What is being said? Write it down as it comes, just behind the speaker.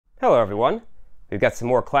Hello everyone. We've got some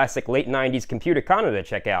more classic late 90s computer content to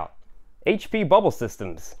check out. HP bubble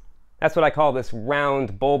systems. That's what I call this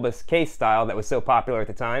round, bulbous case style that was so popular at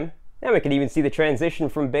the time. And we can even see the transition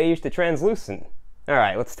from beige to translucent.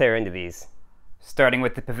 Alright, let's tear into these. Starting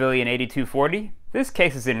with the Pavilion 8240, this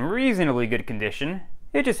case is in reasonably good condition.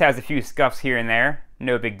 It just has a few scuffs here and there,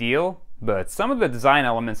 no big deal, but some of the design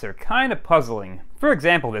elements are kind of puzzling. For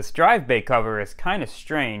example, this drive bay cover is kind of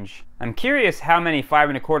strange. I'm curious how many 5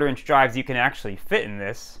 1/4 inch drives you can actually fit in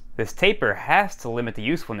this. This taper has to limit the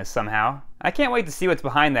usefulness somehow. I can't wait to see what's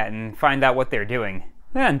behind that and find out what they're doing.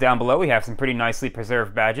 And down below we have some pretty nicely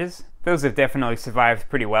preserved badges. Those have definitely survived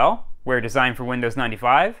pretty well. We're designed for Windows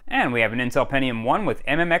 95, and we have an Intel Pentium 1 with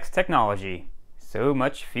MMX technology. So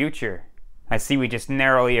much future. I see we just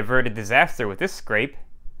narrowly averted disaster with this scrape.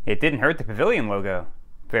 It didn't hurt the Pavilion logo.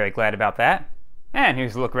 Very glad about that. And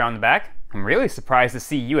here's a look around the back. I'm really surprised to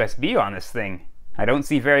see USB on this thing. I don't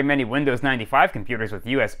see very many Windows 95 computers with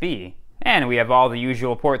USB. And we have all the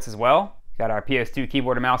usual ports as well. Got our PS2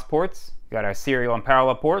 keyboard and mouse ports, got our serial and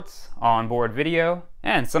parallel ports, onboard video,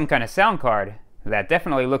 and some kind of sound card. That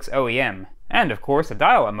definitely looks OEM. And of course a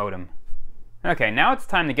dial-up modem. Okay, now it's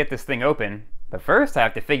time to get this thing open, but first I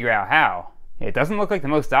have to figure out how. It doesn't look like the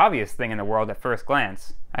most obvious thing in the world at first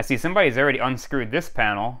glance. I see somebody's already unscrewed this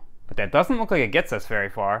panel, but that doesn't look like it gets us very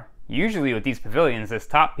far. Usually with these Pavilions, this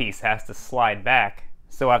top piece has to slide back,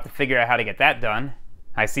 so I'll have to figure out how to get that done.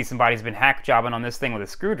 I see somebody's been hack jobbing on this thing with a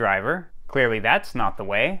screwdriver. Clearly that's not the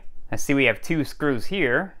way. I see we have 2 screws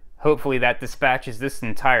here. Hopefully that dispatches this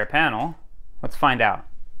entire panel. Let's find out.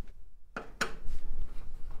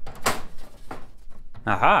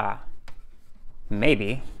 Aha!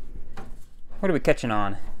 Maybe. What are we catching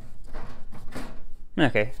on?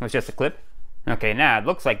 Okay, it was just a clip. Okay, now it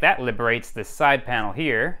looks like that liberates this side panel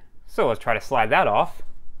here. So let's try to slide that off.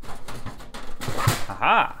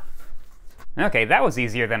 Aha! Okay, that was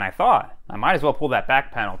easier than I thought. I might as well pull that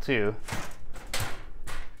back panel too.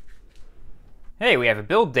 Hey, we have a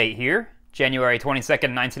build date here. January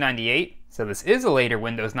 22nd, 1998. So this is a later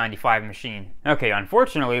Windows 95 machine. Okay,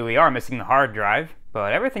 unfortunately we are missing the hard drive,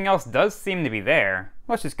 but everything else does seem to be there.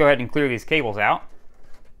 Let's just go ahead and clear these cables out.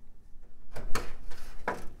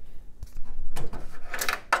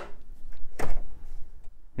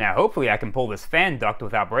 Now hopefully I can pull this fan duct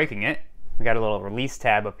without breaking it. We got a little release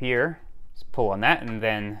tab up here. Just pull on that and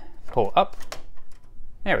then pull up.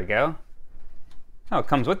 There we go. Oh, it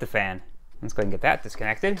comes with the fan. Let's go ahead and get that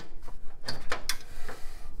disconnected.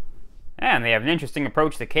 And they have an interesting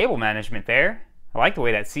approach to cable management there. I like the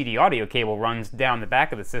way that CD audio cable runs down the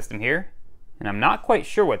back of the system here. And I'm not quite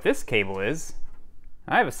sure what this cable is.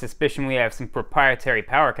 I have a suspicion we have some proprietary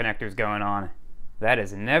power connectors going on. That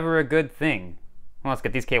is never a good thing. Well, let's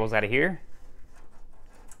get these cables out of here.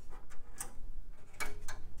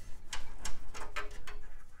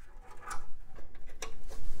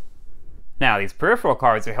 Now these peripheral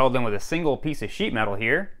cards are held in with a single piece of sheet metal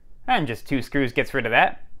here, and just 2 screws gets rid of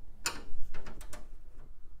that.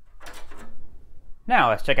 Now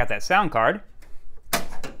let's check out that sound card.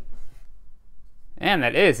 And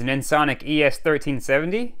that is an Ensoniq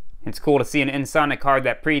ES1370. It's cool to see an Ensoniq card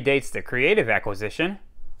that predates the Creative acquisition.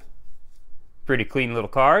 Pretty clean little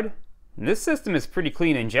card. And this system is pretty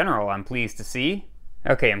clean in general, I'm pleased to see.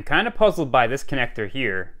 Okay, I'm kind of puzzled by this connector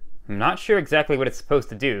here. I'm not sure exactly what it's supposed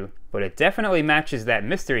to do, but it definitely matches that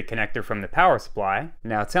mystery connector from the power supply.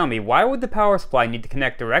 Now tell me, why would the power supply need to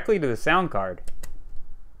connect directly to the sound card?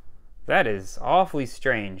 That is awfully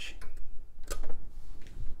strange.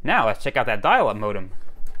 Now let's check out that dial-up modem.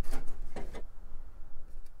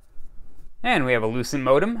 And we have a Lucent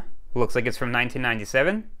modem. Looks like it's from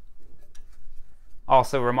 1997.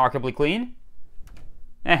 Also remarkably clean.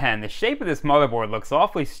 And the shape of this motherboard looks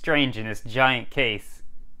awfully strange in this giant case.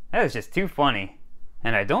 That is just too funny.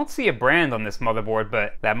 And I don't see a brand on this motherboard,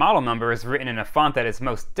 but that model number is written in a font that is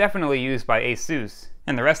most definitely used by ASUS.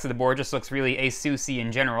 And the rest of the board just looks really ASUS-y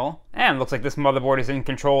in general. And looks like this motherboard is in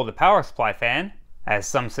control of the power supply fan, as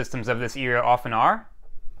some systems of this era often are.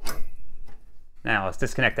 Now let's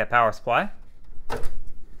disconnect that power supply.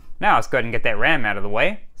 Now let's go ahead and get that RAM out of the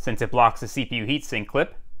way, since it blocks the CPU heatsink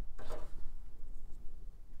clip.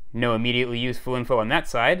 No immediately useful info on that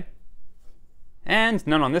side. And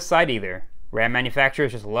none on this side either. RAM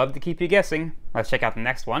manufacturers just love to keep you guessing. Let's check out the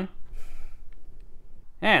next one.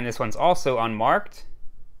 And this one's also unmarked.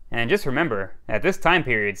 And just remember, at this time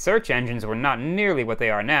period, search engines were not nearly what they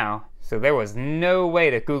are now, so there was no way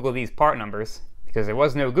to Google these part numbers, because there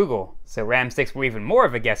was no Google, so RAM sticks were even more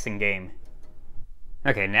of a guessing game.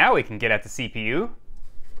 Okay, now we can get at the CPU.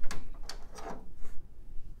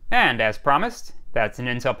 And as promised, That's an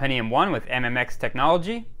Intel Pentium 1 with MMX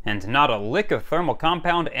technology, and not a lick of thermal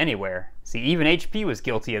compound anywhere. See, even HP was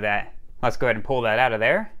guilty of that. Let's go ahead and pull that out of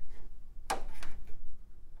there.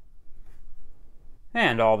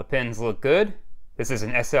 And all the pins look good. This is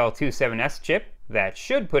an SL27S chip that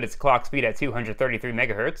should put its clock speed at 233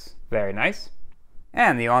 MHz. Very nice.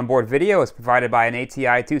 And the onboard video is provided by an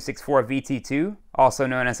ATI 264 VT2, also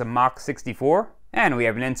known as a Mach 64. And we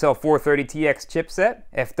have an Intel 430TX chipset,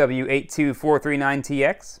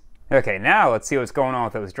 FW82439TX. Okay, now let's see what's going on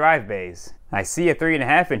with those drive bays. I see a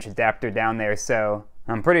 3.5-inch adapter down there, so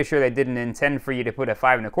I'm pretty sure they didn't intend for you to put a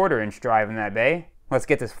 5.25-inch drive in that bay. Let's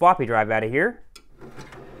get this floppy drive out of here.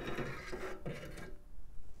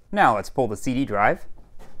 Now let's pull the CD drive.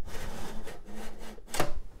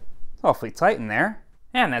 Awfully tight in there.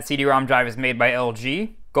 And that CD-ROM drive is made by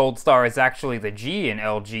LG. Gold Star is actually the G in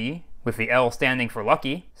LG, with the L standing for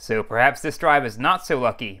lucky, so perhaps this drive is not so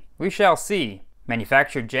lucky. We shall see.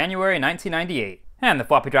 Manufactured January 1998. And the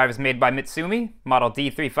floppy drive is made by Mitsumi, model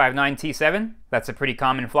D359T7. That's a pretty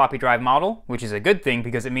common floppy drive model, which is a good thing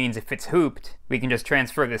because it means if it's hooped, we can just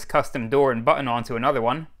transfer this custom door and button onto another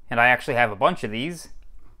one, and I actually have a bunch of these.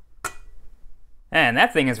 And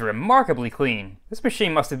that thing is remarkably clean. This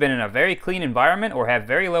machine must have been in a very clean environment or have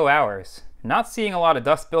very low hours. Not seeing a lot of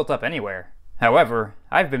dust built up anywhere. However,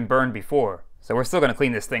 I've been burned before, so we're still going to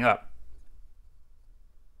clean this thing up.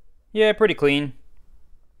 Yeah, pretty clean.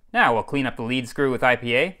 Now we'll clean up the lead screw with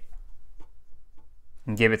IPA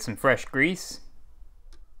and give it some fresh grease.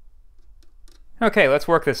 Okay, let's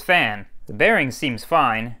work this fan. The bearing seems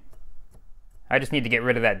fine. I just need to get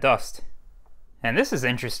rid of that dust. And this is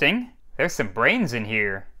interesting. There's some brains in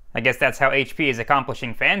here. I guess that's how HP is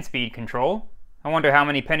accomplishing fan speed control. I wonder how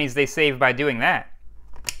many pennies they save by doing that.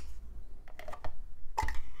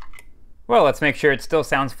 Well, let's make sure it still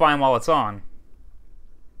sounds fine while it's on.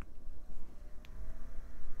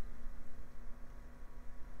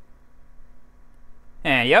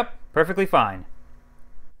 And yep, perfectly fine.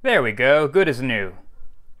 There we go, good as new.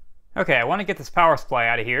 Okay, I want to get this power supply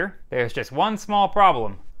out of here. There's just one small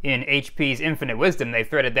problem. In HP's infinite wisdom, they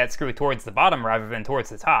threaded that screw towards the bottom rather than towards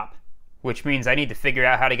the top, which means I need to figure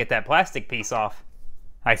out how to get that plastic piece off.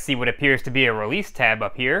 I see what appears to be a release tab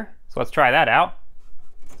up here, so let's try that out.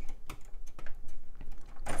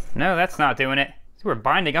 No, that's not doing it. So we're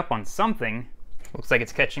binding up on something. Looks like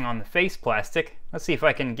it's catching on the face plastic. Let's see if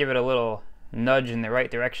I can give it a little nudge in the right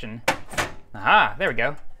direction. Aha, there we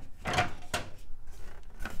go.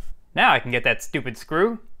 Now I can get that stupid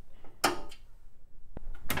screw.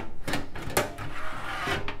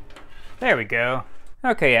 There we go.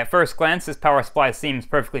 Okay, at first glance, this power supply seems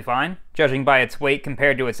perfectly fine, judging by its weight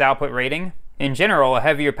compared to its output rating. In general, a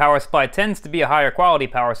heavier power supply tends to be a higher quality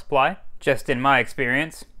power supply, just in my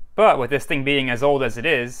experience. But with this thing being as old as it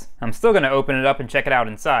is, I'm still going to open it up and check it out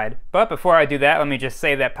inside. But before I do that, let me just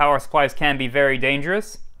say that power supplies can be very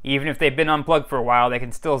dangerous. Even if they've been unplugged for a while, they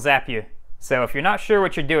can still zap you. So if you're not sure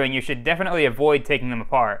what you're doing, you should definitely avoid taking them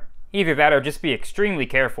apart. Either that or just be extremely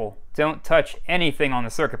careful. Don't touch anything on the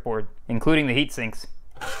circuit board, including the heat sinks.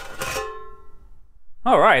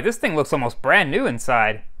 Alright, this thing looks almost brand new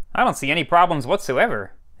inside. I don't see any problems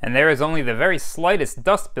whatsoever. And there is only the very slightest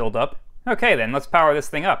dust buildup. Okay then, let's power this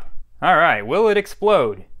thing up. Alright, will it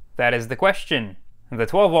explode? That is the question. The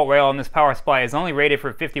 12-volt rail on this power supply is only rated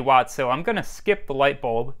for 50 watts, so I'm gonna skip the light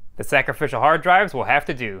bulb. The sacrificial hard drives will have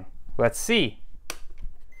to do. Let's see.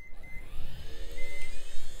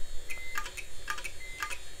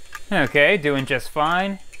 Okay, doing just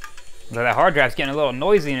fine. Though that hard drive's getting a little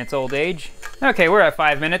noisy in its old age. Okay, we're at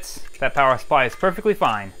 5 minutes. That power supply is perfectly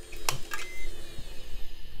fine.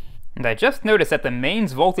 And I just noticed that the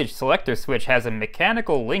mains voltage selector switch has a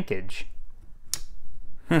mechanical linkage.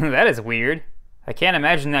 That is weird. I can't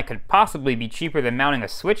imagine that could possibly be cheaper than mounting a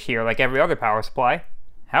switch here like every other power supply.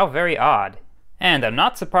 How very odd. And I'm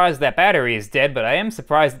not surprised that battery is dead, but I am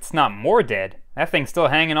surprised it's not more dead. That thing's still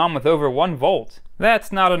hanging on with over 1 volt.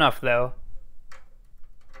 That's not enough though.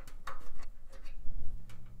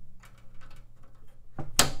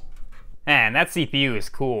 And that CPU is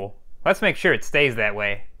cool. Let's make sure it stays that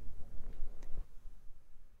way.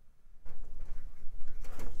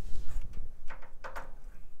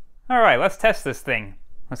 Alright, let's test this thing.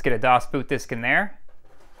 Let's get a DOS boot disk in there.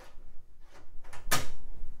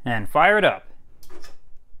 And fire it up.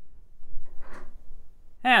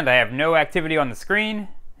 And I have no activity on the screen,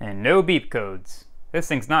 and no beep codes. This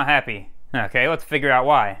thing's not happy. Okay, let's figure out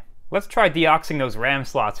why. Let's try deoxing those RAM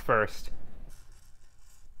slots first.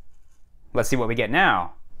 Let's see what we get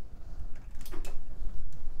now.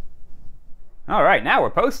 Alright, now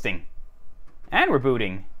we're posting. And we're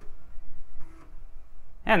booting.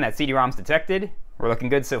 And that CD-ROM's detected. We're looking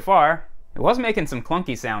good so far. It was making some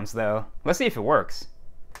clunky sounds though. Let's see if it works.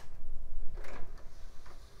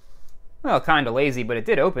 Well, kinda lazy, but it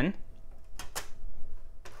did open.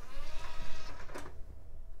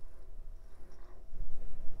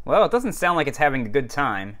 Well, it doesn't sound like it's having a good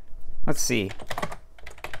time. Let's see.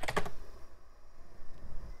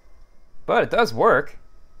 But it does work.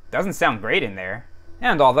 Doesn't sound great in there.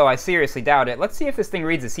 And although I seriously doubt it, let's see if this thing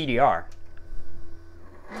reads a CDR.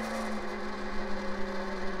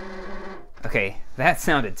 Okay, that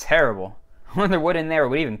sounded terrible. I wonder what in there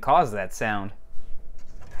would even cause that sound.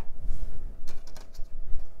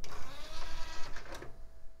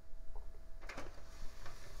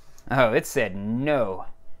 Oh, it said no.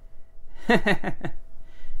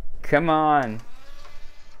 Come on.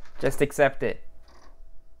 Just accept it.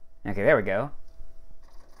 Okay, there we go.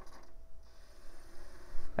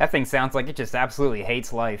 That thing sounds like it just absolutely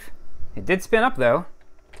hates life. It did spin up though.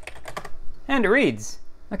 And it reads.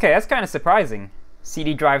 Okay, that's kind of surprising.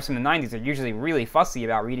 CD drives from the 90s are usually really fussy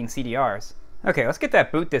about reading CDRs. Okay, let's get that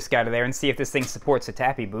boot disk out of there and see if this thing supports a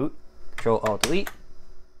tappy boot. Control-Alt-Delete.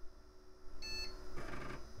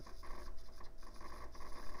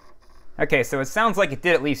 Okay, so it sounds like it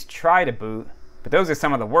did at least try to boot, but those are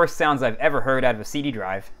some of the worst sounds I've ever heard out of a CD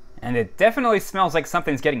drive. And it definitely smells like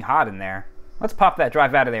something's getting hot in there. Let's pop that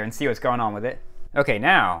drive out of there and see what's going on with it. Okay,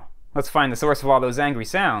 now, let's find the source of all those angry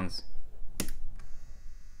sounds.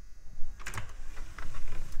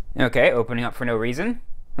 Okay, opening up for no reason.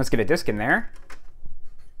 Let's get a disk in there.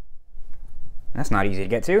 That's not easy to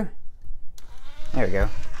get to. There we go.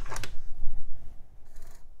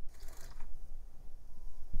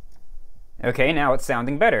 Okay, now it's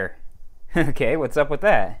sounding better. Okay, what's up with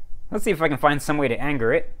that? Let's see if I can find some way to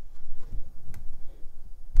anger it.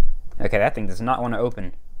 Okay, that thing does not want to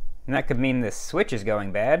open. And that could mean this switch is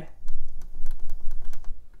going bad.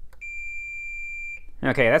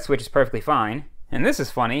 Okay, that switch is perfectly fine. And this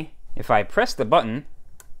is funny. If I press the button,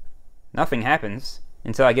 nothing happens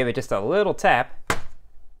until I give it just a little tap.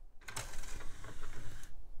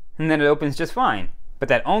 And then it opens just fine. But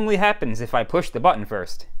that only happens if I push the button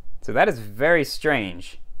first. So that is very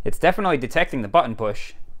strange. It's definitely detecting the button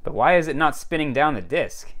push, but why is it not spinning down the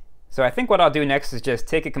disk? So I think what I'll do next is just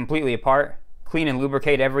take it completely apart, clean and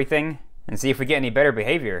lubricate everything, and see if we get any better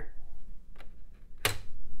behavior.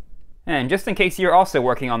 And just in case you're also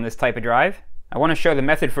working on this type of drive, I want to show the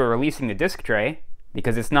method for releasing the disk tray,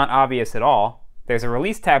 because it's not obvious at all. There's a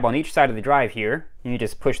release tab on each side of the drive here, and you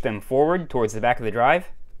just push them forward towards the back of the drive,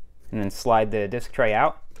 and then slide the disk tray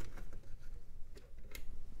out.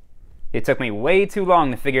 It took me way too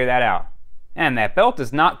long to figure that out. And that belt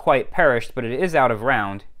is not quite perished, but it is out of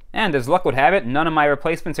round. And as luck would have it, none of my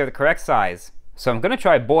replacements are the correct size. So I'm going to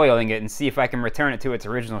try boiling it and see if I can return it to its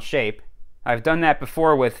original shape. I've done that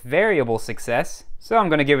before with variable success, so I'm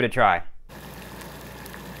going to give it a try.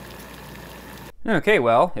 Okay,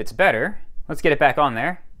 well, it's better. Let's get it back on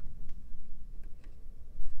there.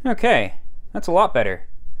 Okay, that's a lot better.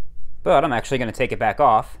 But I'm actually going to take it back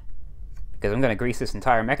off, because I'm going to grease this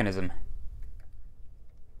entire mechanism.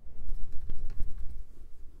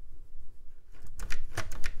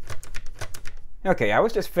 Okay, I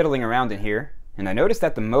was just fiddling around in here, and I noticed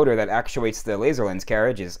that the motor that actuates the laser lens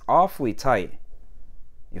carriage is awfully tight.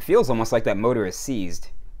 It feels almost like that motor is seized.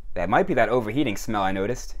 That might be that overheating smell I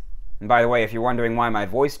noticed. And by the way, if you're wondering why my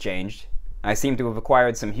voice changed, I seem to have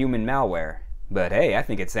acquired some human malware. But hey, I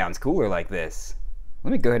think it sounds cooler like this. Let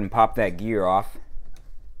me go ahead and pop that gear off.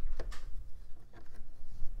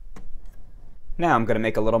 Now I'm going to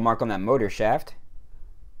make a little mark on that motor shaft.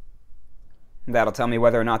 That'll tell me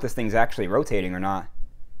whether or not this thing's actually rotating or not.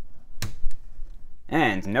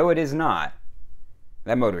 And no, it is not.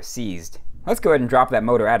 That motor's seized. Let's go ahead and drop that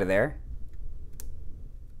motor out of there.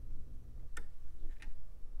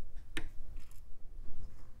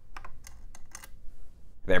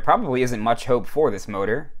 There probably isn't much hope for this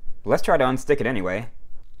motor, but let's try to unstick it anyway.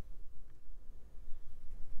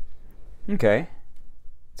 Okay,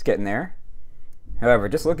 it's getting there. However,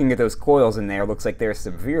 just looking at those coils in there looks like they're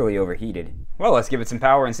severely overheated. Well, let's give it some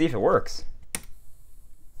power and see if it works.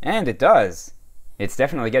 And it does. It's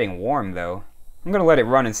definitely getting warm though. I'm gonna let it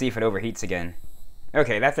run and see if it overheats again.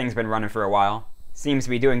 Okay, that thing's been running for a while. Seems to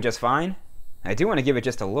be doing just fine. I do want to give it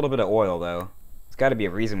just a little bit of oil though. There's got to be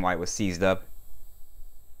a reason why it was seized up.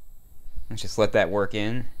 Let's just let that work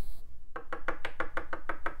in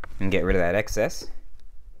and get rid of that excess.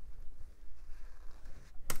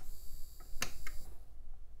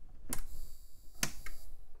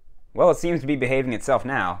 Well, it seems to be behaving itself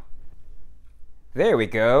now. There we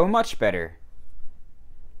go, much better.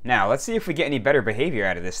 Now, let's see if we get any better behavior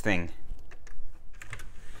out of this thing.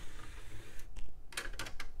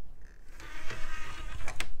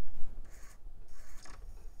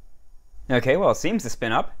 Okay, well, it seems to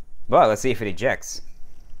spin up, but let's see if it ejects.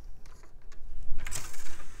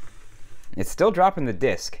 It's still dropping the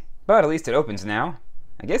disk, but at least it opens now.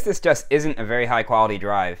 I guess this just isn't a very high quality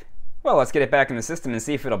drive. Well, let's get it back in the system and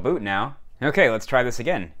see if it'll boot now. Okay, let's try this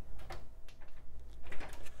again.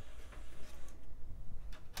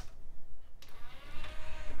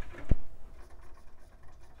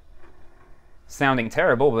 Sounding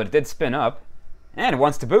terrible, but it did spin up. And it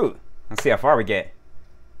wants to boot. Let's see how far we get.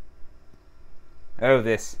 Oh,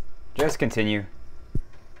 this. Just continue.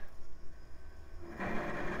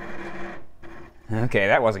 Okay,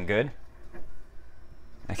 that wasn't good.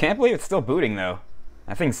 I can't believe it's still booting, though.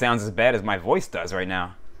 That thing sounds as bad as my voice does right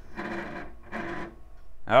now.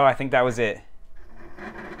 Oh, I think that was it.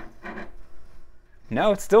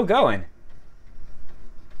 No, it's still going.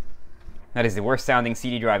 That is the worst sounding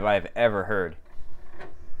CD drive I've ever heard.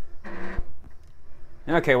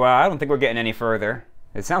 Okay, well, I don't think we're getting any further.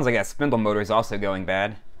 It sounds like that spindle motor is also going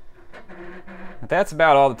bad. But that's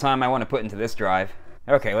about all the time I want to put into this drive.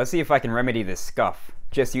 Okay, let's see if I can remedy this scuff,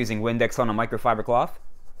 just using Windex on a microfiber cloth.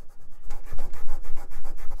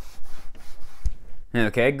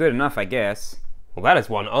 Okay, good enough, I guess. Well, that is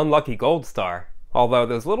one unlucky gold star. Although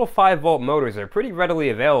those little 5-volt motors are pretty readily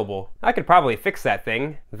available, I could probably fix that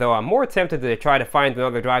thing, though I'm more tempted to try to find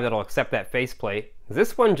another drive that'll accept that faceplate.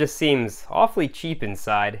 This one just seems awfully cheap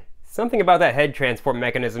inside. Something about that head transport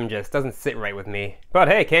mechanism just doesn't sit right with me. But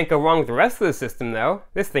hey, can't go wrong with the rest of the system though.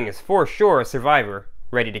 This thing is for sure a survivor,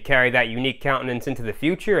 ready to carry that unique countenance into the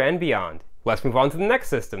future and beyond. Let's move on to the next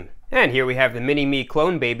system. And here we have the mini-me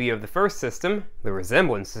clone baby of the first system. The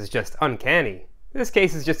resemblance is just uncanny. This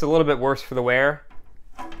case is just a little bit worse for the wear.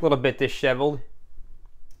 A little bit disheveled.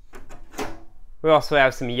 We also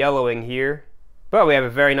have some yellowing here. But we have a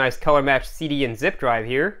very nice color-matched CD and zip drive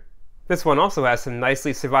here. This one also has some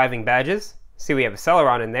nicely surviving badges. See, we have a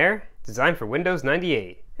Celeron in there, designed for Windows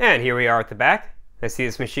 98. And here we are at the back. I see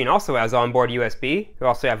this machine also has onboard USB. We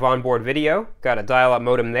also have onboard video. Got a dial-up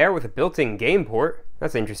modem there with a built-in game port.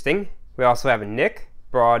 That's interesting. We also have a NIC,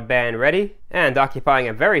 broadband ready, and occupying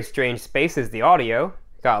a very strange space is the audio.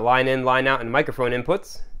 Got line in, line out, and microphone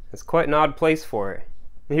inputs. It's quite an odd place for it.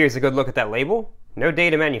 And here's a good look at that label. No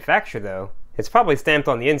date of manufacture though. It's probably stamped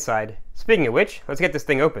on the inside. Speaking of which, let's get this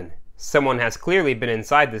thing open. Someone has clearly been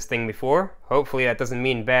inside this thing before. Hopefully that doesn't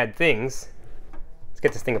mean bad things. Let's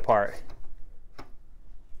get this thing apart.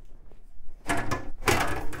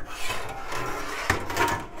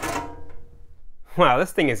 Wow,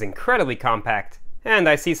 this thing is incredibly compact. And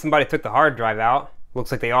I see somebody took the hard drive out.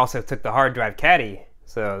 Looks like they also took the hard drive caddy.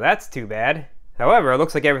 So that's too bad. However, it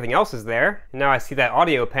looks like everything else is there. And now I see that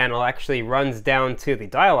audio panel actually runs down to the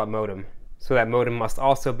dial-up modem. So that modem must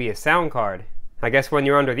also be a sound card. I guess when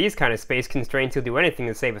you're under these kind of space constraints, you'll do anything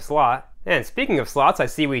to save a slot. And speaking of slots, I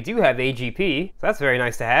see we do have AGP, so that's very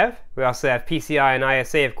nice to have. We also have PCI and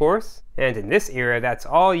ISA, of course. And in this era, that's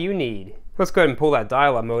all you need. Let's go ahead and pull that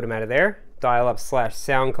dial-up modem out of there. Dial-up slash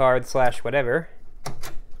sound card slash whatever.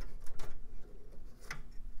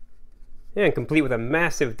 And complete with a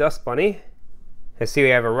massive dust bunny. I see we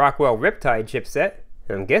have a Rockwell Riptide chipset.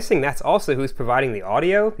 And I'm guessing that's also who's providing the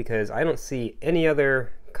audio, because I don't see any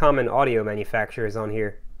other common audio manufacturers on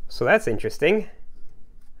here. So that's interesting.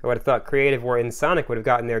 I would have thought Creative or InSonic would have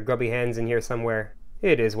gotten their grubby hands in here somewhere.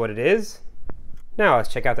 It is what it is. Now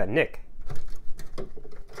let's check out that NIC.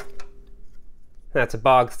 That's a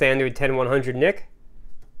bog standard 10100 NIC.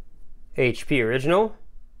 HP original.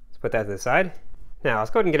 Let's put that to the side. Now let's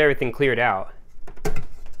go ahead and get everything cleared out.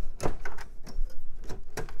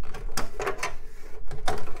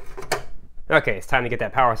 Okay, it's time to get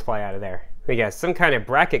that power supply out of there. We got some kind of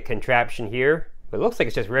bracket contraption here, but it looks like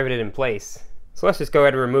it's just riveted in place. So let's just go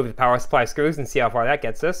ahead and remove the power supply screws and see how far that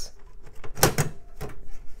gets us.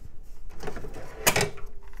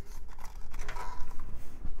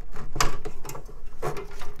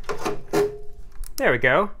 There we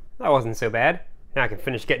go. That wasn't so bad. Now I can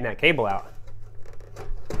finish getting that cable out.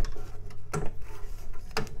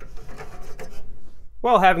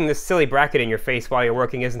 Well, having this silly bracket in your face while you're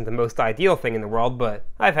working isn't the most ideal thing in the world, but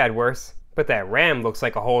I've had worse. But that RAM looks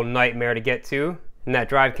like a whole nightmare to get to, and that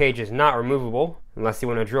drive cage is not removable, unless you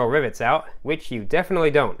want to drill rivets out, which you definitely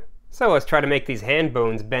don't. So let's try to make these hand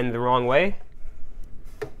bones bend the wrong way.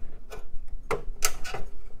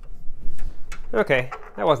 Okay,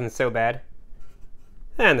 that wasn't so bad.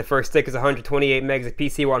 And the first stick is 128 megs of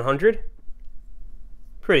PC100.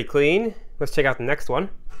 Pretty clean. Let's check out the next one.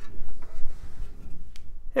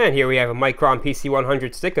 And here we have a Micron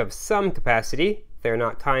PC100 stick of some capacity. They're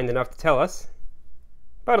not kind enough to tell us.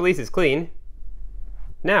 But at least it's clean.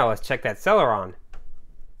 Now let's check that Celeron.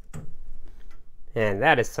 And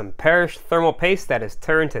that is some perished thermal paste that is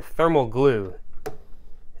turned to thermal glue,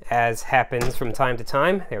 as happens from time to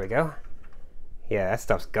time. There we go. Yeah, that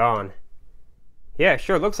stuff's gone. Yeah, it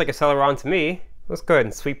sure looks like a Celeron to me. Let's go ahead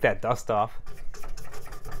and sweep that dust off.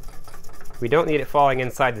 We don't need it falling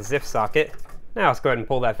inside the ZIF socket. Now let's go ahead and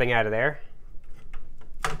pull that thing out of there.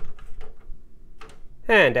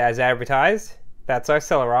 And as advertised, that's our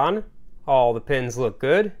Celeron. All the pins look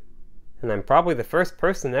good, and I'm probably the first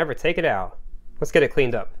person to ever take it out. Let's get it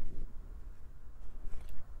cleaned up.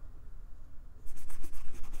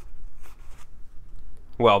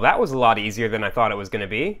 Well, that was a lot easier than I thought it was going to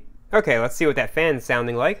be. Okay, let's see what that fan's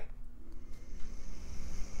sounding like.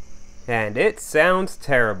 And it sounds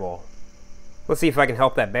terrible. Let's see if I can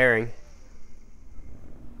help that bearing.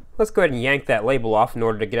 Let's go ahead and yank that label off in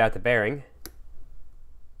order to get out the bearing.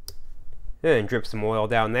 And drip some oil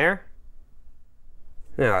down there.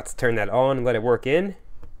 Now let's turn that on and let it work in.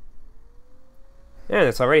 And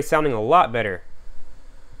it's already sounding a lot better.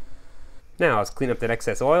 Now let's clean up that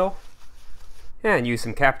excess oil and use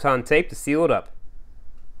some Kapton tape to seal it up.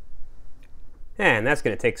 And that's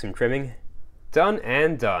going to take some trimming. Done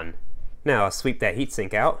and done. Now let's sweep that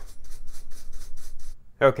heatsink out.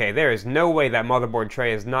 Okay, there is no way that motherboard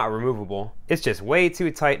tray is not removable. It's just way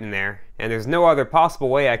too tight in there, and there's no other possible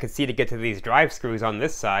way I could see to get to these drive screws on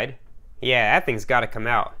this side. Yeah, that thing's gotta come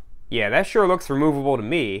out. Yeah, that sure looks removable to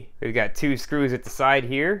me. We've got 2 screws at the side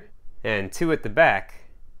here, and 2 at the back,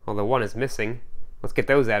 although one is missing. Let's get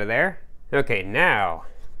those out of there. Okay, now,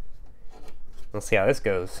 let's see how this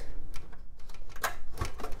goes.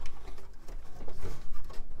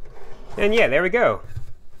 And yeah, there we go.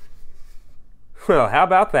 Well, how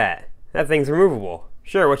about that? That thing's removable.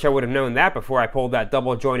 Sure, wish I would have known that before I pulled that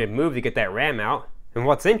double jointed move to get that RAM out. And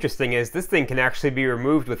what's interesting is this thing can actually be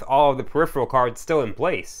removed with all of the peripheral cards still in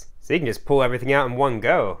place. So you can just pull everything out in one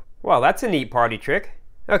go. Well, that's a neat party trick.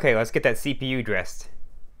 Okay, let's get that CPU dressed.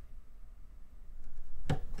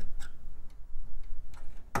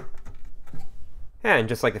 And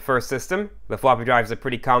just like the first system, the floppy drive is a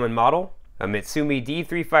pretty common model, a Mitsumi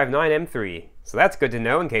D359M3. So that's good to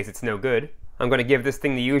know in case it's no good. I'm going to give this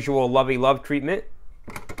thing the usual lovey-love treatment.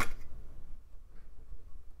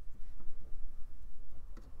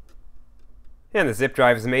 And the zip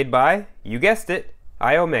drive is made by, you guessed it,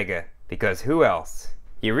 iOmega, because who else?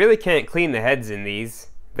 You really can't clean the heads in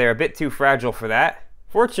these. They're a bit too fragile for that.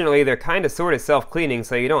 Fortunately, they're kinda sorta self-cleaning,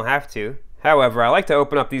 so you don't have to. However, I like to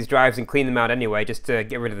open up these drives and clean them out anyway, just to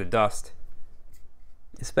get rid of the dust.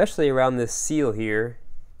 Especially around this seal here.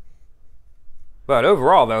 But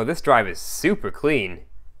overall though, this drive is super clean.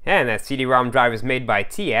 And that CD-ROM drive is made by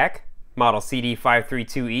TIAC, model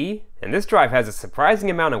CD532E, and this drive has a surprising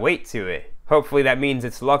amount of weight to it. Hopefully that means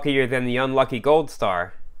it's luckier than the unlucky Gold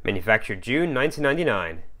Star, manufactured June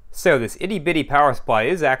 1999. So this itty-bitty power supply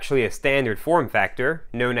is actually a standard form factor,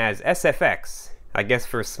 known as SFX, I guess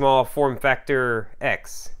for small form factor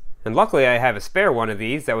X. And luckily I have a spare one of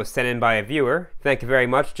these that was sent in by a viewer. Thank you very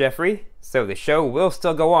much, Jeffrey. So the show will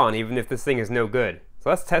still go on even if this thing is no good. So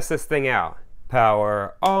let's test this thing out.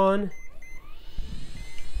 Power on.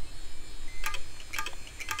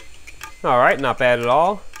 Alright, not bad at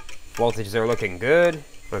all. Voltages are looking good.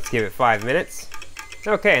 Let's give it 5 minutes.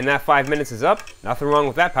 Okay, and that 5 minutes is up. Nothing wrong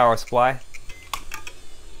with that power supply.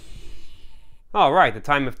 Alright, the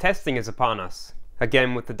time of testing is upon us.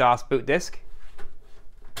 Again with the DOS boot disk.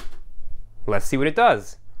 Let's see what it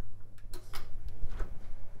does.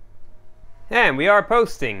 And we are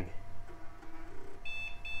posting.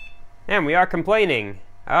 And we are complaining.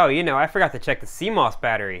 Oh, you know, I forgot to check the CMOS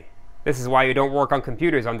battery. This is why you don't work on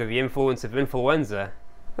computers under the influence of influenza.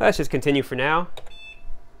 Let's just continue for now.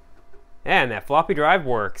 And that floppy drive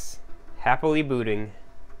works. Happily booting.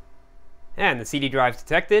 And the CD drive's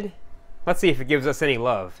detected. Let's see if it gives us any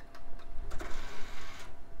love.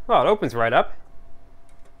 Well, it opens right up.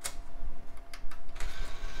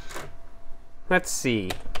 Let's see.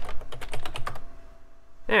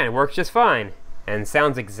 And it works just fine. And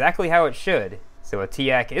sounds exactly how it should. So a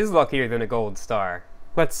TIAC is luckier than a Gold Star.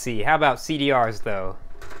 Let's see, how about CDRs though?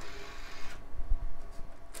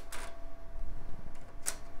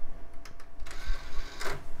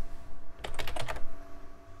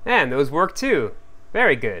 And those work too.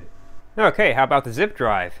 Very good. Okay, how about the zip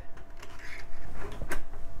drive?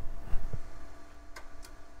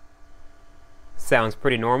 Sounds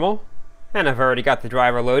pretty normal. And I've already got the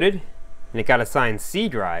driver loaded. And it got assigned C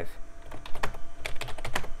drive.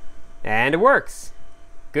 And it works.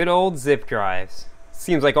 Good old zip drives.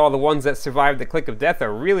 Seems like all the ones that survived the click of death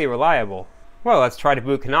are really reliable. Well, let's try to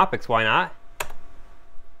boot Canopix, why not?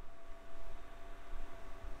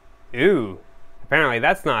 Ooh. Apparently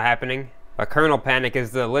that's not happening. A kernel panic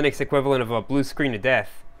is the Linux equivalent of a blue screen of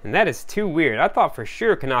death. And that is too weird. I thought for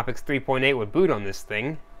sure Canopix 3.8 would boot on this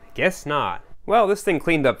thing. I guess not. Well, this thing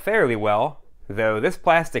cleaned up fairly well, though this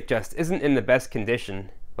plastic just isn't in the best condition.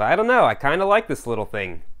 But I don't know, I kinda like this little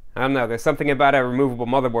thing. I don't know, there's something about a removable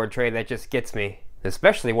motherboard tray that just gets me.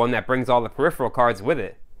 Especially one that brings all the peripheral cards with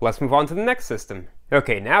it. Let's move on to the next system.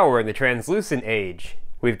 Okay, now we're in the translucent age.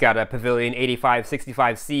 We've got a Pavilion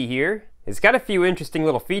 8565C here. It's got a few interesting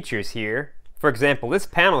little features here. For example, this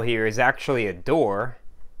panel here is actually a door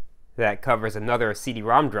that covers another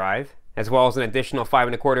CD-ROM drive, as well as an additional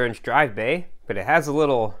 5¼ inch drive bay, but it has a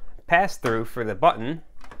little pass-through for the button,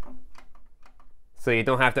 so you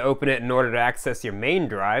don't have to open it in order to access your main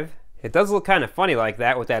drive. It does look kind of funny like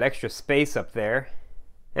that with that extra space up there.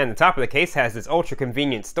 And the top of the case has this ultra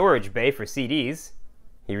convenient storage bay for CDs.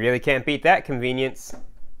 You really can't beat that convenience.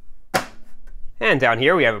 And down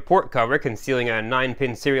here we have a port cover concealing a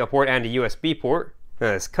 9-pin serial port and a USB port.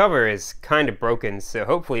 Now this cover is kind of broken, so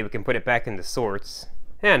hopefully we can put it back into sorts.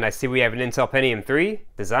 And I see we have an Intel Pentium 3,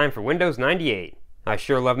 designed for Windows 98. I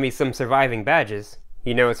sure love me some surviving badges.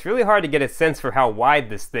 You know, it's really hard to get a sense for how wide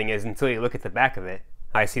this thing is until you look at the back of it.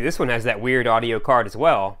 I see this one has that weird audio card as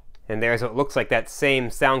well. And there's what looks like that same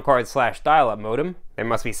sound card / dial-up modem. There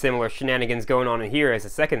must be similar shenanigans going on in here as a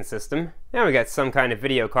second system. Now we got some kind of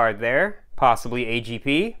video card there, possibly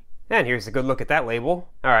AGP. And here's a good look at that label.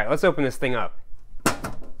 Alright, let's open this thing up.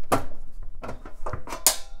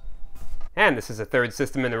 And this is the third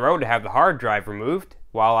system in a row to have the hard drive removed.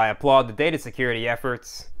 While I applaud the data security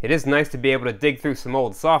efforts, it is nice to be able to dig through some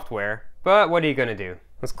old software. But what are you gonna do?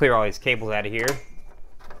 Let's clear all these cables out of here.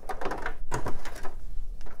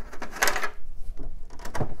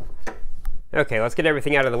 Okay, let's get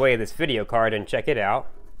everything out of the way of this video card and check it out.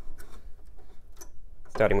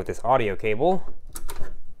 Starting with this audio cable.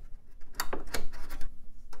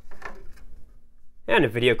 And the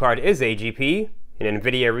video card is AGP, an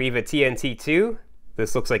NVIDIA Riva TNT2.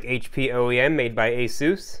 This looks like HP OEM made by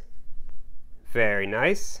ASUS. Very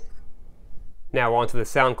nice. Now onto the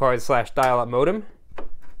sound card / dial-up modem.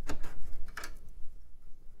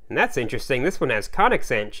 And that's interesting, this one has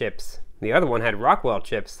Conexant chips. The other one had Rockwell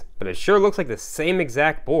chips, but it sure looks like the same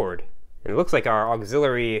exact board. And it looks like our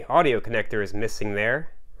auxiliary audio connector is missing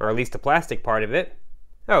there, or at least a plastic part of it.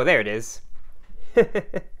 Oh, there it is.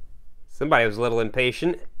 Somebody was a little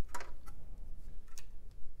impatient.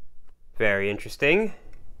 Very interesting.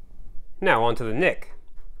 Now onto the NIC.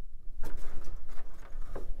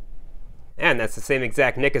 And that's the same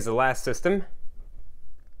exact NIC as the last system.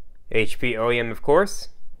 HP OEM, of course.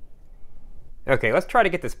 Okay, let's try to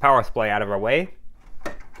get this power supply out of our way.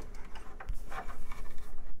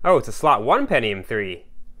 Oh, it's a slot 1 Pentium 3.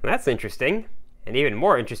 That's interesting. And even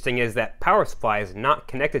more interesting is that power supply is not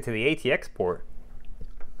connected to the ATX port.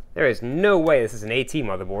 There is no way this is an AT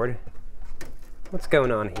motherboard. What's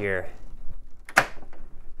going on here?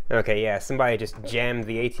 Okay, yeah, somebody just jammed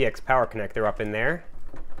the ATX power connector up in there.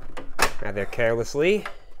 Rather carelessly.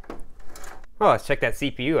 Well, let's check that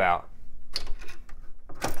CPU out.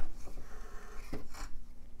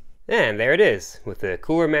 And there it is, with the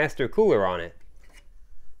Cooler Master cooler on it.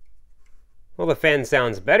 Well, the fan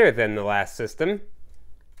sounds better than the last system.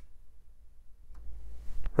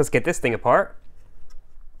 Let's get this thing apart.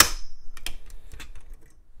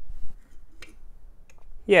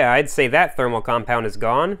 Yeah, I'd say that thermal compound is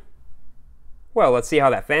gone. Well, let's see how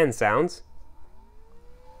that fan sounds.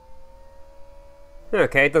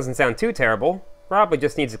 Okay, it doesn't sound too terrible. Probably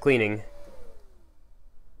just needs a cleaning.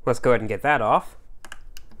 Let's go ahead and get that off.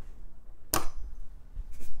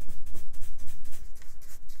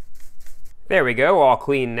 There we go, all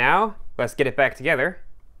clean now. Let's get it back together.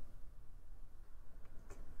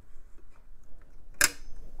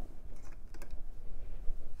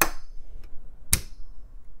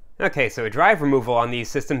 Okay, so drive removal on these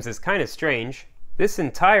systems is kind of strange. This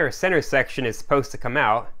entire center section is supposed to come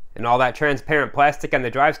out, and all that transparent plastic on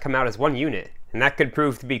the drives come out as one unit. And that could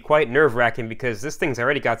prove to be quite nerve-wracking because this thing's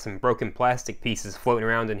already got some broken plastic pieces floating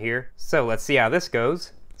around in here. So let's see how this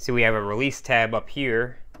goes. See, we have a release tab up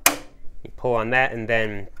here. You pull on that and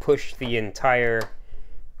then push the entire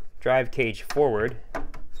drive cage forward.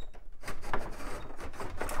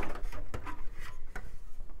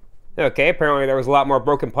 Okay, apparently there was a lot more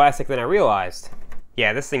broken plastic than I realized.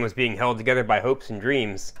 Yeah, this thing was being held together by hopes and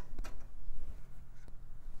dreams.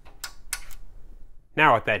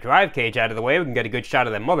 Now with that drive cage out of the way, we can get a good shot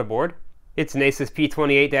of that motherboard. It's an Asus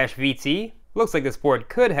P28-VT. Looks like this board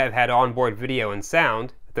could have had onboard video and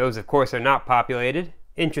sound. Those, of course, are not populated.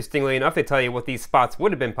 Interestingly enough, they tell you what these spots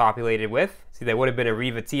would have been populated with. See, there would have been a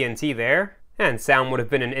Riva TNT there, and sound would have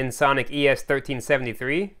been an Ensoniq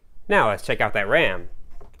ES1373. Now let's check out that RAM.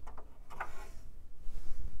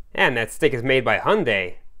 And that stick is made by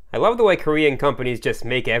Hyundai. I love the way Korean companies just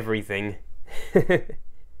make everything.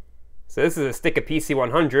 So this is a stick of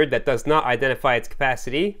PC100 that does not identify its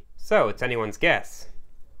capacity, so it's anyone's guess.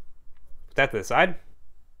 Put that to the side.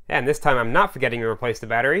 And this time I'm not forgetting to replace the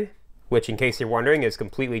battery, which, in case you're wondering, is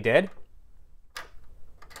completely dead.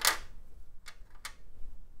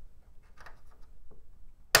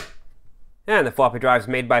 And the floppy drive is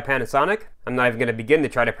made by Panasonic. I'm not even going to begin to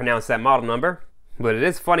try to pronounce that model number, but it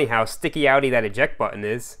is funny how sticky-outy that eject button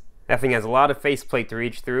is. That thing has a lot of faceplate to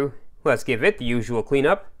reach through. Let's give it the usual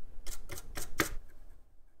cleanup.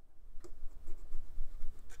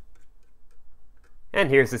 And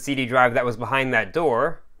here's the CD drive that was behind that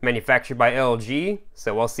door, manufactured by LG,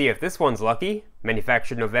 so we'll see if this one's lucky.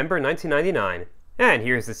 Manufactured November 1999. And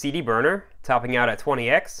here's the CD burner, topping out at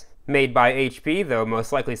 20X, made by HP, though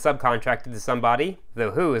most likely subcontracted to somebody,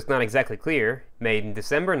 though who is not exactly clear, made in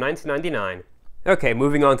December 1999. Okay,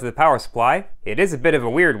 moving on to the power supply. It is a bit of a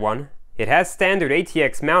weird one. It has standard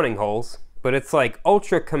ATX mounting holes, but it's like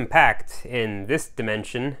ultra compact in this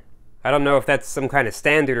dimension. I don't know if that's some kind of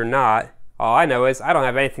standard or not. All I know is I don't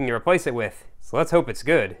have anything to replace it with, so let's hope it's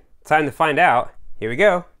good. Time to find out. Here we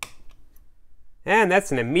go. And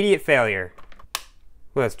that's an immediate failure.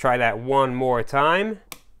 Let's try that one more time.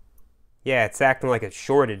 Yeah, it's acting like it's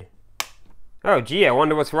shorted. Oh gee, I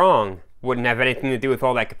wonder what's wrong. Wouldn't have anything to do with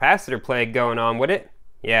all that capacitor plague going on, would it?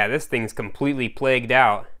 Yeah, this thing's completely plagued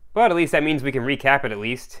out. But at least that means we can recap it at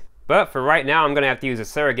least. But for right now, I'm gonna have to use a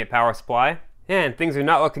surrogate power supply. And things are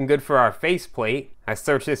not looking good for our faceplate. I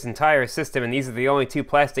searched this entire system and these are the only two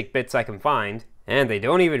plastic bits I can find. And they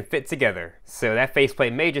don't even fit together. So that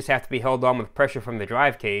faceplate may just have to be held on with pressure from the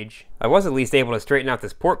drive cage. I was at least able to straighten out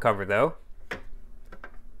this port cover though.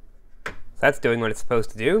 So that's doing what it's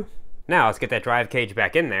supposed to do. Now let's get that drive cage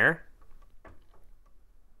back in there.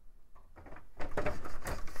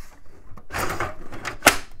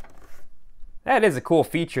 That is a cool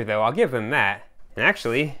feature though, I'll give them that. And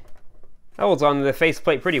actually, that holds onto the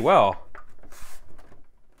faceplate pretty well.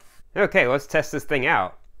 Okay, let's test this thing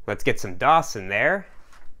out. Let's get some DOS in there.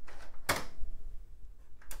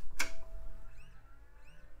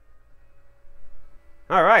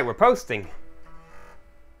 Alright, we're posting.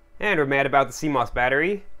 And we're mad about the CMOS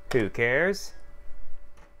battery. Who cares?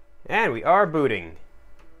 And we are booting.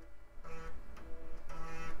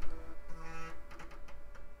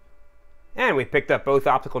 And we picked up both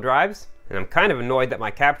optical drives, and I'm kind of annoyed that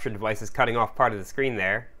my capture device is cutting off part of the screen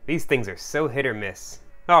there. These things are so hit or miss.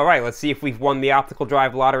 Alright, let's see if we've won the optical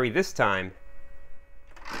drive lottery this time.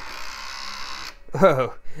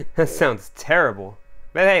 Oh, that sounds terrible.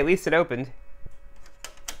 But hey, at least it opened.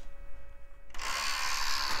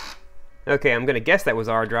 Okay, I'm gonna guess that was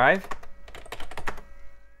our drive.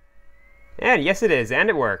 And yes it is, and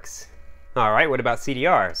it works. Alright, what about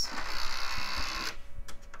CDRs?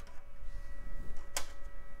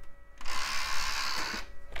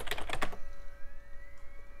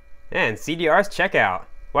 And CDRs check out.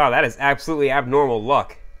 Wow, that is absolutely abnormal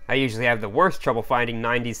luck. I usually have the worst trouble finding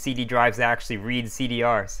 90s CD drives that actually read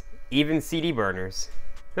CDRs. Even CD burners.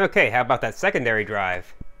 Okay, how about that secondary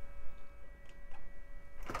drive?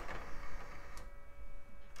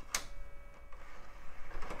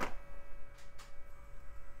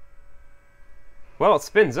 Well, it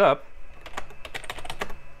spins up.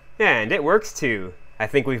 And it works too. I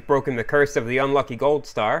think we've broken the curse of the unlucky gold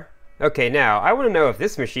star. Okay, now, I want to know if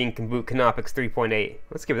this machine can boot Canopix 3.8.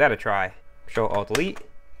 Let's give that a try. Control-Alt-Delete.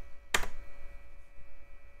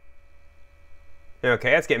 Okay,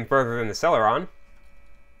 that's getting further than the Celeron.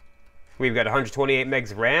 We've got 128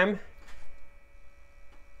 megs of RAM.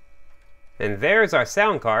 And there's our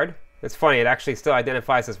sound card. It's funny, it actually still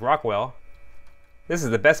identifies as Rockwell. This is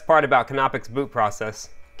the best part about Canopix boot process.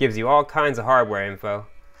 Gives you all kinds of hardware info.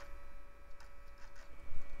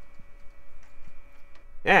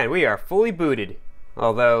 And we are fully booted.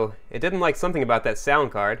 Although, it didn't like something about that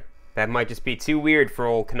sound card. That might just be too weird for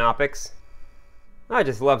old Canopix. I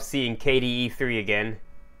just love seeing KDE3 again.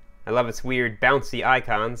 I love its weird bouncy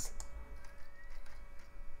icons.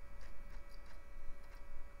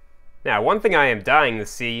 Now, one thing I am dying to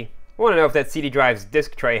see, I want to know if that CD drive's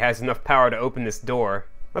disk tray has enough power to open this door.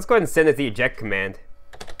 Let's go ahead and send it the eject command.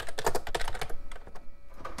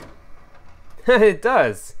 It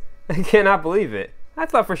does! I cannot believe it. I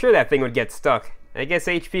thought for sure that thing would get stuck. I guess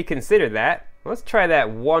HP considered that. Let's try that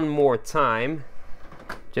one more time,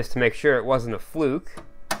 just to make sure it wasn't a fluke.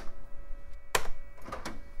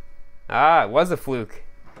 Ah, it was a fluke.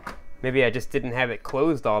 Maybe I just didn't have it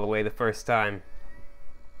closed all the way the first time.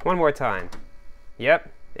 One more time.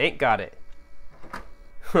 Yep, ain't got it.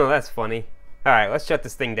 Oh, that's funny. Alright, let's shut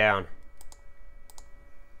this thing down.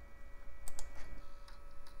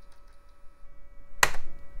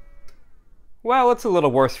 Well, it's a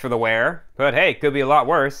little worse for the wear, but hey, it could be a lot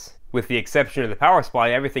worse. With the exception of the power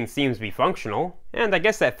supply, everything seems to be functional, and I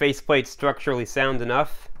guess that faceplate's structurally sound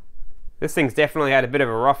enough. This thing's definitely had a bit of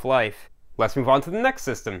a rough life. Let's move on to the next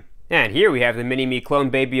system. And here we have the Mini-Me clone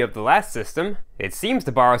baby of the last system. It seems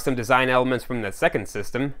to borrow some design elements from the second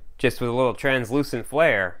system, just with a little translucent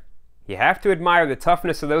flare. You have to admire the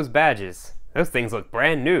toughness of those badges. Those things look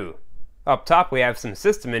brand new. Up top we have some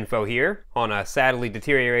system info here, on a sadly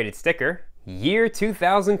deteriorated sticker. Year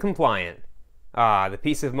 2000 compliant. Ah, the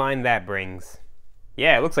peace of mind that brings.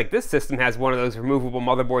 Yeah, it looks like this system has one of those removable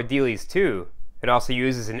motherboard dealies too. It also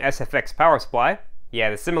uses an SFX power supply. Yeah,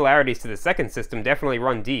 the similarities to the second system definitely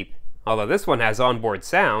run deep. Although this one has onboard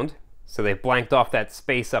sound, so they've blanked off that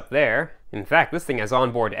space up there. In fact, this thing has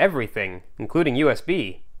onboard everything, including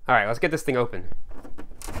USB. Alright, let's get this thing open.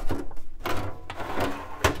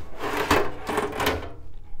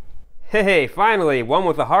 Hey, finally, one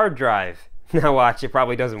with a hard drive. Now watch, it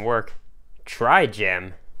probably doesn't work.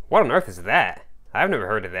 Tri-Gem? What on earth is that? I've never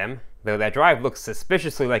heard of them. Though that drive looks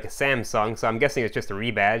suspiciously like a Samsung, so I'm guessing it's just a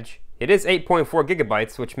rebadge. It is 8.4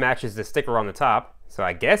 gigabytes, which matches the sticker on the top, so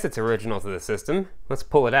I guess it's original to the system. Let's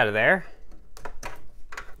pull it out of there.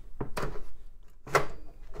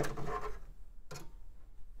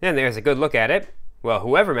 And there's a good look at it. Well,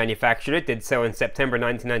 whoever manufactured it did so in September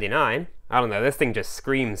 1999. I don't know, this thing just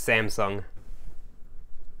screams Samsung.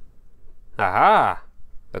 Aha!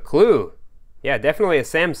 A clue! Yeah, definitely a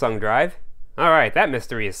Samsung drive. Alright, that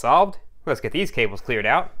mystery is solved. Let's get these cables cleared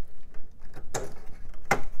out.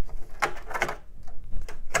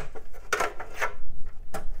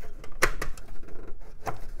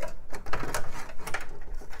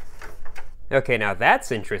 Okay, now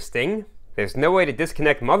that's interesting. There's no way to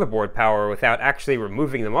disconnect motherboard power without actually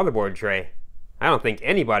removing the motherboard tray. I don't think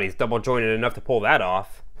anybody's double jointed enough to pull that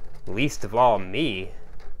off. Least of all me.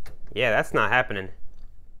 Yeah, that's not happening.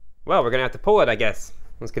 Well, we're gonna have to pull it, I guess.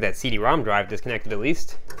 Let's get that CD-ROM drive disconnected at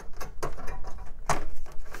least.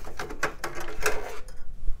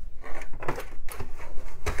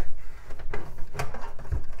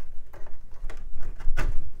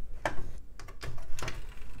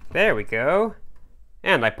 There we go.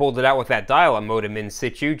 And I pulled it out with that dial-up modem in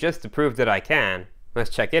situ just to prove that I can. Let's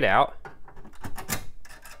check it out.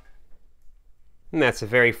 And that's a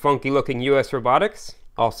very funky looking US Robotics,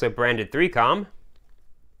 also branded 3Com.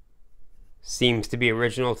 Seems to be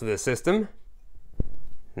original to the system.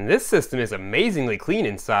 And this system is amazingly clean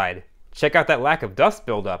inside. Check out that lack of dust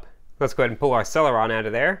buildup. Let's go ahead and pull our Celeron out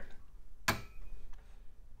of there.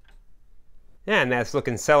 And that's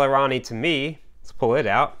looking Celeron-y to me. Let's pull it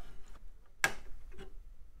out.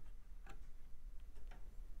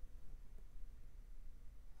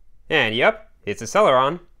 And yep, it's a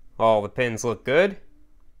Celeron. All the pins look good.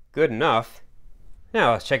 Good enough.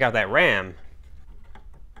 Now let's check out that RAM.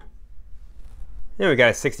 And we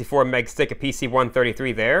got a 64 meg stick of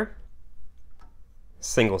PC133 there.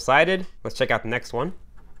 Single-sided. Let's check out the next one.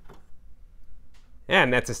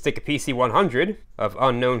 And that's a stick of PC100 of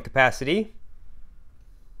unknown capacity.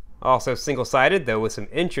 Also single-sided, though with some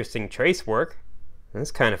interesting trace work.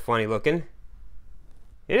 That's kind of funny looking.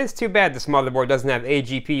 It is too bad this motherboard doesn't have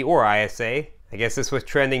AGP or ISA. I guess this was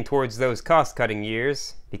trending towards those cost-cutting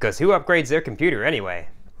years, because who upgrades their computer anyway?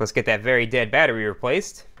 Let's get that very dead battery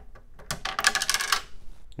replaced.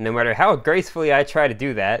 No matter how gracefully I try to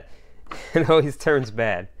do that, it always turns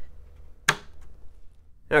bad.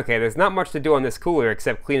 Okay, there's not much to do on this cooler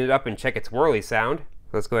except clean it up and check its whirly sound.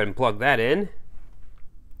 Let's go ahead and plug that in.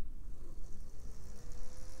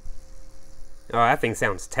 Oh, that thing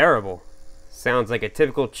sounds terrible. Sounds like a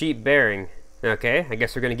typical cheap bearing. Okay, I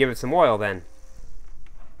guess we're gonna give it some oil then.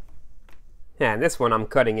 Yeah, and this one I'm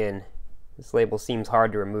cutting in. This label seems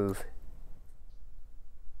hard to remove.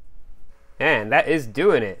 And that is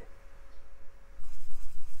doing it.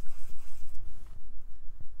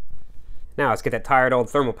 Now let's get that tired old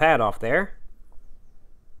thermal pad off there.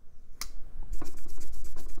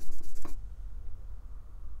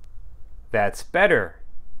 That's better.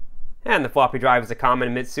 And the floppy drive is a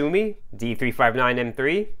common Mitsumi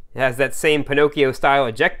D359M3. It has that same Pinocchio style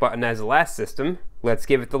eject button as the last system. Let's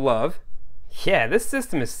give it the love. Yeah, this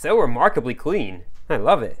system is so remarkably clean. I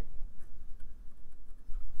love it.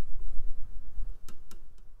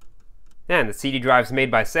 And the CD drive's made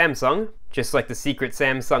by Samsung, just like the secret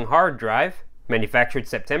Samsung hard drive, manufactured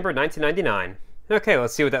September 1999. Okay,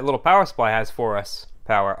 let's see what that little power supply has for us.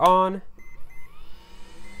 Power on.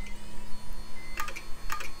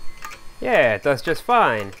 Yeah, it does just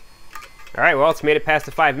fine. Alright, well, it's made it past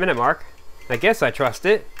the 5-minute mark. I guess I trust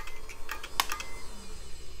it.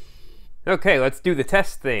 Okay, let's do the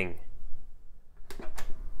test thing.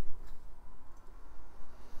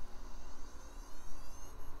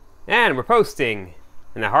 And we're posting.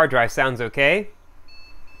 And the hard drive sounds okay.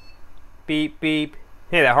 Beep, beep.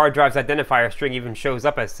 Hey, that hard drive's identifier string even shows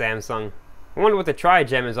up as Samsung. I wonder what the try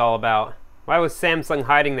gem is all about. Why was Samsung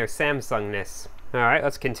hiding their Samsungness? Alright,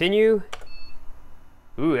 let's continue.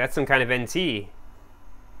 Ooh, that's some kind of NT.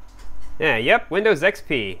 Yeah, yep, Windows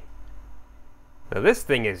XP. Now this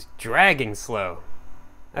thing is dragging slow.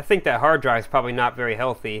 I think that hard drive's probably not very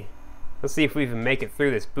healthy. Let's see if we even make it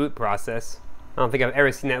through this boot process. I don't think I've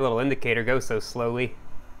ever seen that little indicator go so slowly.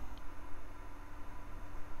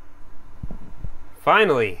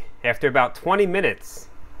 Finally, after about 20 minutes.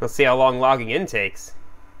 Let's see how long logging in takes.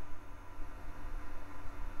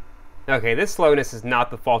 Okay, this slowness is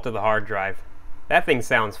not the fault of the hard drive. That thing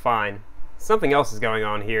sounds fine. Something else is going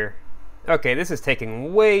on here. Okay, this is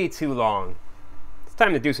taking way too long. It's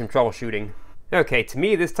time to do some troubleshooting. Okay, to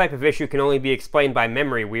me this type of issue can only be explained by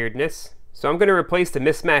memory weirdness. So I'm going to replace the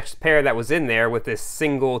mismatched pair that was in there with this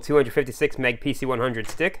single 256 meg PC100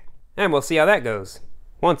 stick. And we'll see how that goes.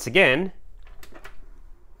 Once again.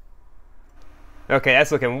 Okay,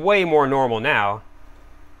 that's looking way more normal now.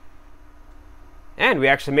 And we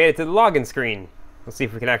actually made it to the login screen. Let's see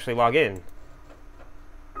if we can actually log in.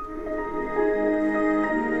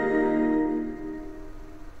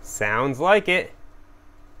 Sounds like it.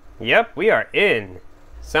 Yep, we are in.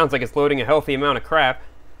 Sounds like it's loading a healthy amount of crap.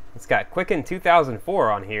 It's got Quicken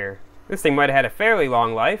 2004 on here. This thing might have had a fairly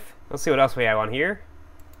long life. Let's see what else we have on here.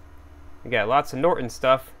 We got lots of Norton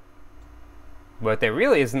stuff. But there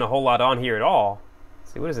really isn't a whole lot on here at all.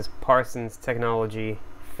 Let's see, what is this? Parsons Technology.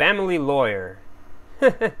 Family Lawyer.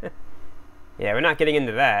 Yeah, we're not getting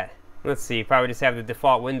into that. Let's see, probably just have the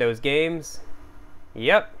default Windows games.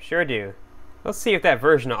 Yep, sure do. Let's see if that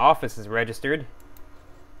version of Office is registered.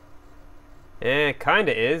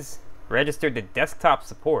 Kinda is. Registered to desktop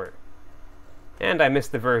support. And I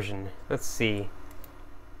missed the version. Let's see.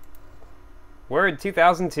 Word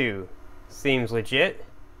 2002. Seems legit.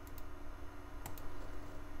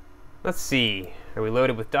 Let's see. Are we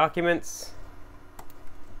loaded with documents?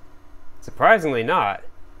 Surprisingly not.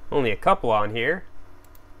 Only a couple on here.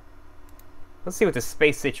 Let's see what the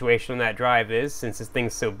space situation on that drive is, since this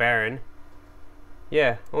thing's so barren.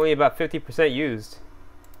 Yeah, only about 50% used.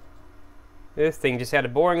 This thing just had a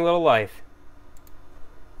boring little life.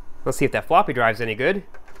 Let's see if that floppy drive's any good.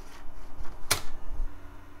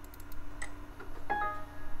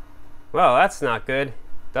 Well, that's not good.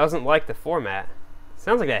 Doesn't like the format.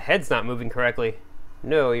 Sounds like that head's not moving correctly.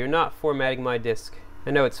 No, you're not formatting my disk.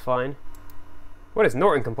 I know it's fine. What is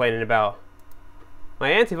Norton complaining about?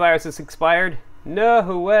 My antivirus is expired?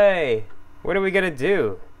 No way! What are we gonna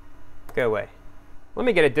do? Go away. Let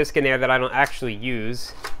me get a disk in there that I don't actually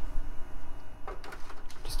use.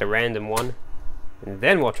 Just a random one. And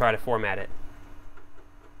then we'll try to format it.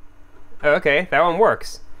 Oh, okay, that one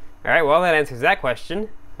works. Alright, well that answers that question.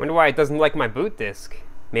 Wonder why it doesn't like my boot disk.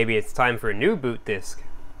 Maybe it's time for a new boot disk.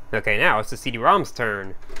 Okay, now it's the CD-ROM's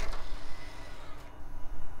turn.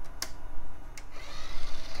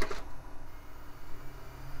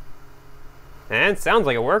 And sounds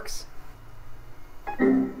like it works.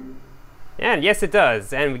 And yes, it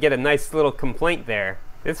does. And we get a nice little complaint there.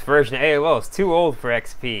 This version of AOL is too old for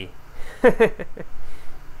XP.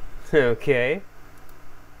 Okay.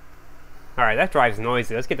 Alright, that drive's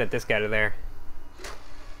noisy. Let's get that disk out of there.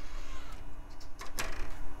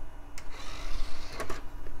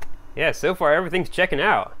 Yeah, so far everything's checking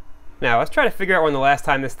out. Now, let's try to figure out when the last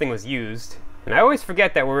time this thing was used. And I always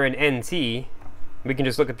forget that we're in NT. We can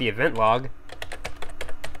just look at the event log.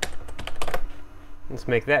 Let's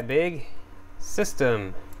make that big.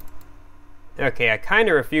 System. Okay, I kind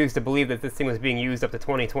of refuse to believe that this thing was being used up to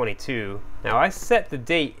 2022. Now, I set the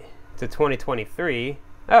date to 2023.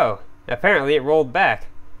 Oh, apparently it rolled back.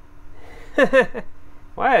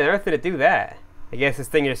 Why on earth did it do that? I guess this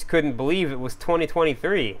thing just couldn't believe it was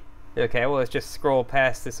 2023. Okay, well, let's just scroll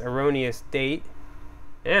past this erroneous date.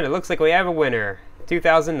 And it looks like we have a winner.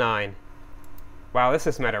 2009. Wow, this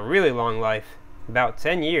system had a really long life. About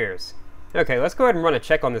 10 years. Okay, let's go ahead and run a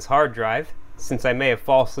check on this hard drive, since I may have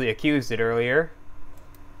falsely accused it earlier.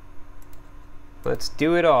 Let's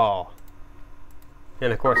do it all.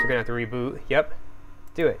 And of course we're going to have to reboot. Yep.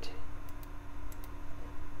 Do it.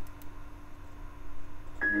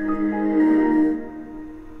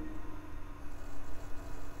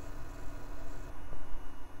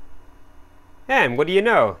 And what do you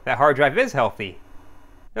know? That hard drive is healthy.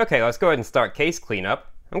 Okay, let's go ahead and start case cleanup.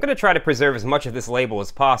 I'm going to try to preserve as much of this label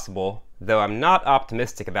as possible, though I'm not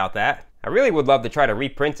optimistic about that. I really would love to try to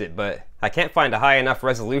reprint it, but I can't find a high enough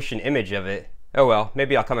resolution image of it. Oh well,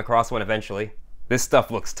 maybe I'll come across one eventually. This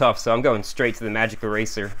stuff looks tough, so I'm going straight to the magic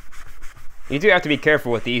eraser. You do have to be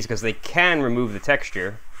careful with these because they can remove the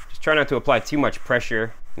texture. Just try not to apply too much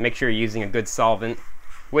pressure. Make sure you're using a good solvent.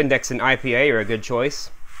 Windex and IPA are a good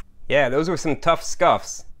choice. Yeah, those were some tough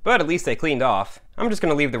scuffs, but at least they cleaned off. I'm just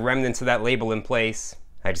going to leave the remnants of that label in place.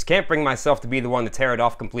 I just can't bring myself to be the one to tear it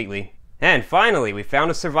off completely. And finally, we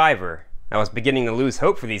found a survivor. I was beginning to lose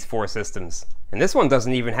hope for these 4 systems. And this one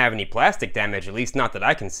doesn't even have any plastic damage, at least not that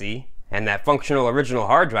I can see. And that functional original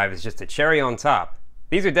hard drive is just a cherry on top.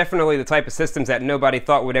 These are definitely the type of systems that nobody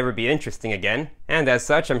thought would ever be interesting again. And as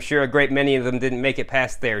such, I'm sure a great many of them didn't make it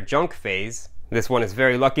past their junk phase. This one is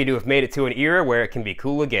very lucky to have made it to an era where it can be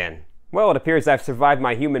cool again. Well, it appears I've survived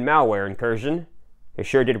my human malware incursion. It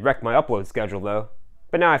sure did wreck my upload schedule though.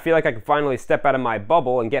 But now I feel like I can finally step out of my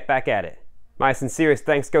bubble and get back at it. My sincerest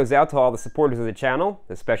thanks goes out to all the supporters of the channel,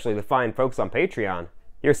 especially the fine folks on Patreon.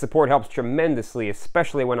 Your support helps tremendously,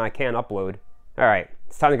 especially when I can't upload. Alright,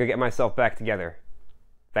 it's time to go get myself back together.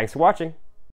 Thanks for watching.